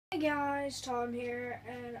guys, Tom here,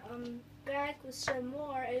 and I'm back with some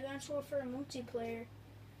more Advanced Warfare multiplayer.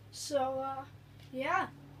 So, yeah,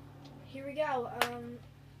 here we go.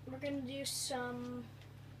 We're gonna do some,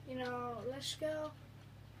 let's go,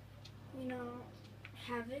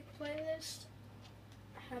 Havoc playlist,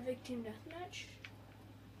 Havoc Team Deathmatch.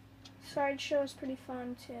 Sideshow is pretty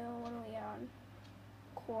fun too. What are we on?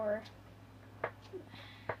 Core.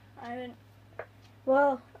 I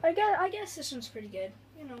guess this one's pretty good.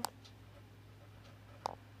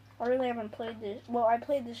 I really haven't played this. Well, I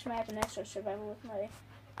played this map in Extra Survival with my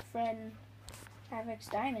friend Havoc's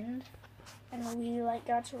Diamond, and we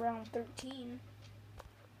got to round 13.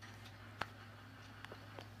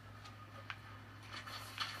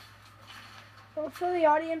 Well, for the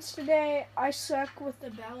audience today, I suck with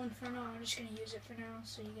the Battle Inferno. I'm just gonna use it for now,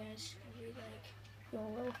 so you guys can be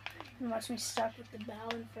YOLO and watch me suck with the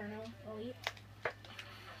Battle Inferno. Elite.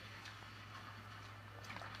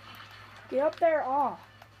 Get up there! Oh.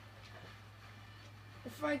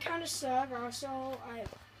 If I kind of suck, also,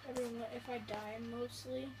 if I die,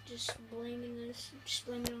 mostly, just blame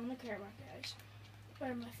it on the camera, guys.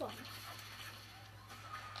 Or my phone.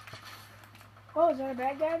 Oh, is that a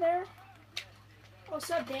bad guy there? Oh, what's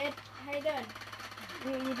up, Dad? How you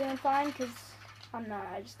doing? You doing fine? Because I'm not,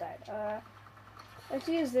 I just died. Let's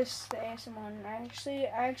use the ASM one. I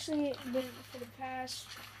actually been, for the past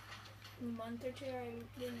month or two,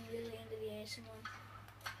 I've been really into the ASM one.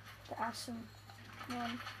 The ASM.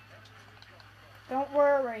 Don't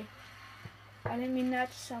worry. I didn't mean that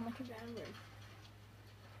to sound like a bad word.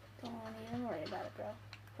 Don't even worry about it,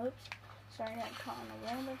 bro. Oops. Sorry, I got caught on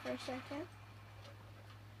the window for a second.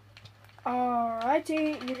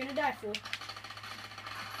 Alrighty, you're gonna die, fool.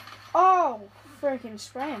 Oh, freaking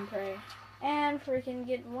spray and pray. And freaking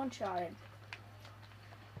get one-shotted.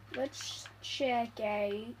 Let's check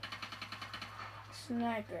a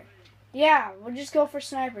sniper. Yeah, we'll just go for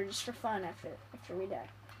sniper, just for fun after we die.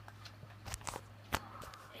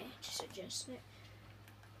 Okay, just adjust it.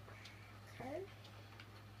 Okay.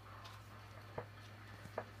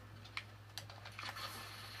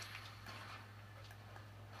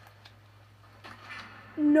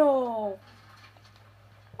 No.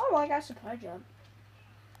 Oh, well, I got supply jump.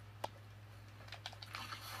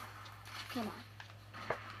 Come on.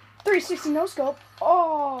 360 no scope.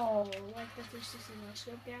 Oh, like the 360 no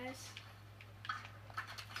scope, guys.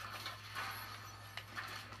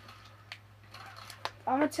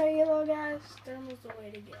 I'm gonna tell you though, guys, thermal's the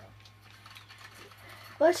way to go.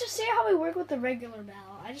 Let's just see how we work with the regular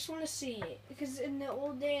bow. I just want to see it because in the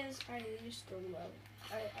old days, I used to love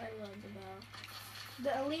it. I love the bow.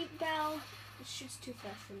 The elite bow, it shoots too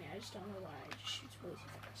fast for me. I just don't know why. It just shoots way too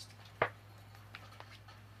fast.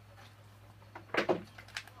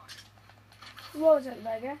 What was that,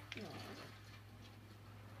 bad guy? No, it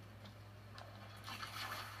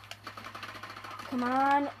wasn't. Come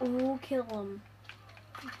on. Ooh, kill him.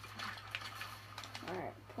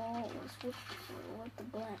 Alright, pull. Let's whip the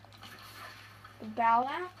blunt. The bow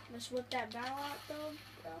out? Let's whip that bow out, though.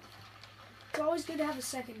 Bro. It's always good to have a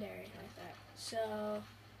secondary like that. So,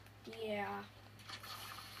 yeah.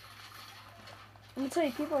 Let me tell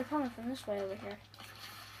you, people are coming from this way over here.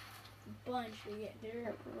 Bunch.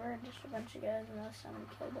 We're just a bunch of guys unless someone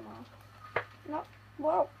killed them all. No.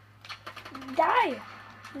 Whoa. Die!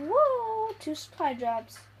 Whoa! 2 supply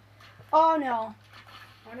drops. Oh no.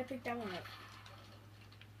 Why did I pick that one up?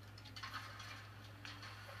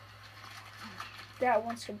 That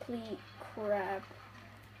one's complete crap.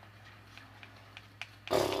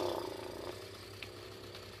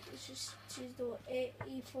 Let's just choose the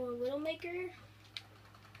E4 Widowmaker.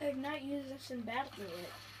 I have not used this in battle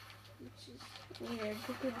yet. Which is weird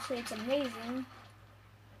because people say it's amazing.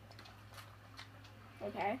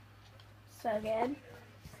 Okay. So good.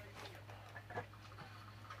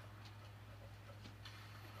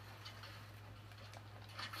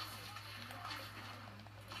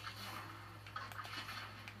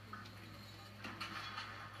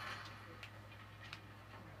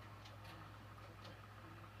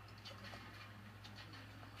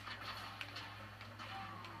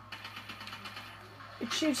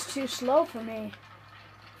 It shoots too slow for me.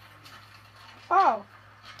 Oh.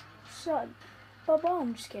 So,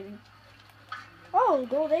 I'm just kidding. Oh,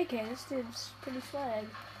 gold AK. This dude's pretty swag.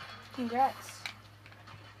 Congrats.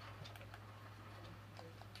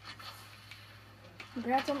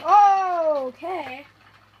 Congrats on. Oh, okay.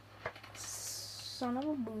 Son of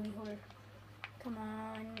a booty holder. Come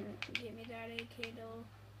on. Give me that AK, though.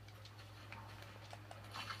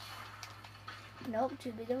 Nope,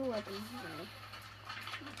 too big of a weapon.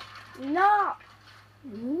 No!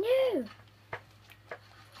 No!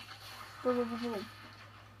 Boom, boom, boom, boom.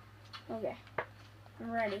 Okay.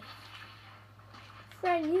 I'm ready.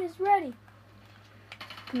 Freddy is ready.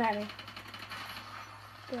 Come at me.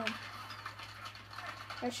 Boom.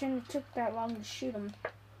 I shouldn't have took that long to shoot him.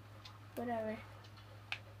 Whatever.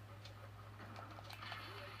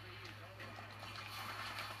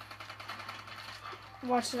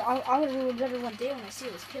 Watch this. I'll do what everyone did when I see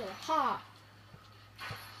this kill. Ha!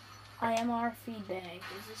 IMR feedback.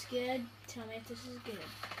 Is this good? Tell me if this is good.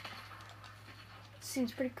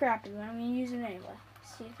 Seems pretty crappy, but I'm gonna use it anyway.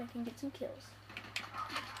 See if I can get some kills.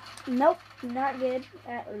 Nope, not good.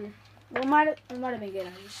 Well, it might have been good.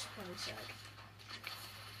 I just probably suck.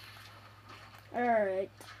 Alright.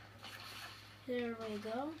 Here we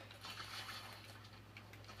go.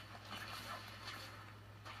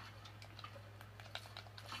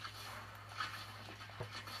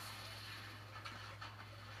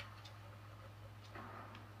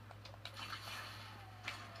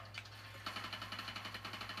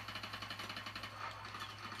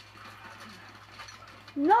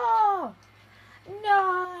 No!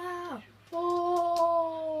 No!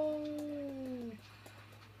 Oh!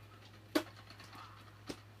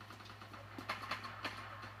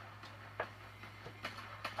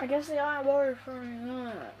 I guess they aren't worried for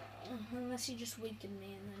me. Unless he just weakened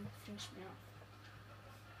me and then finished me off.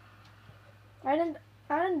 I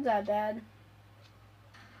didn't that bad.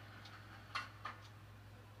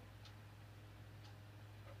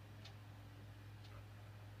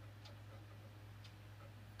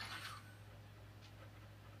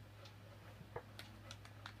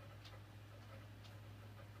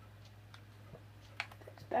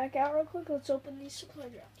 Back out real quick. Let's open these supply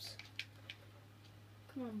drops.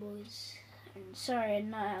 Come on, boys. And sorry,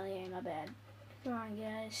 not Ali, my bad. Come on,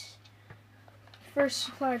 guys. First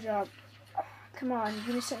supply drop. Come on,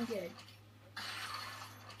 give me something good.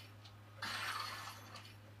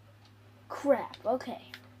 Crap. Okay.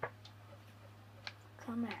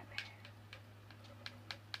 Come at me.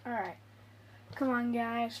 Alright. Come on,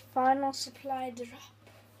 guys. Final supply drop.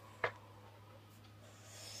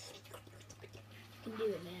 You can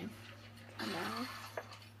do it, man. Come on.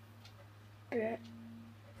 Good.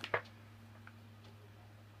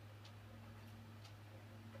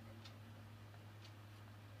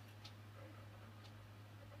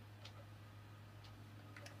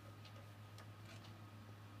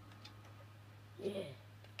 Yeah.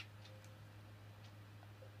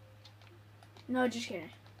 No, just kidding.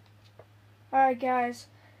 Alright, guys.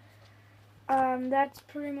 That's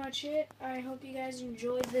pretty much it. I hope you guys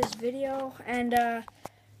enjoyed this video, and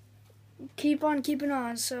keep on keeping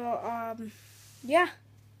on. So yeah,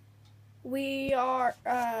 we are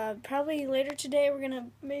probably later today we're gonna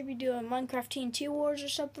maybe do a Minecraft TNT Wars or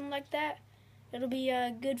something like that. It'll be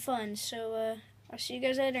good fun. So I'll see you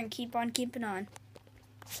guys later, and keep on keeping on.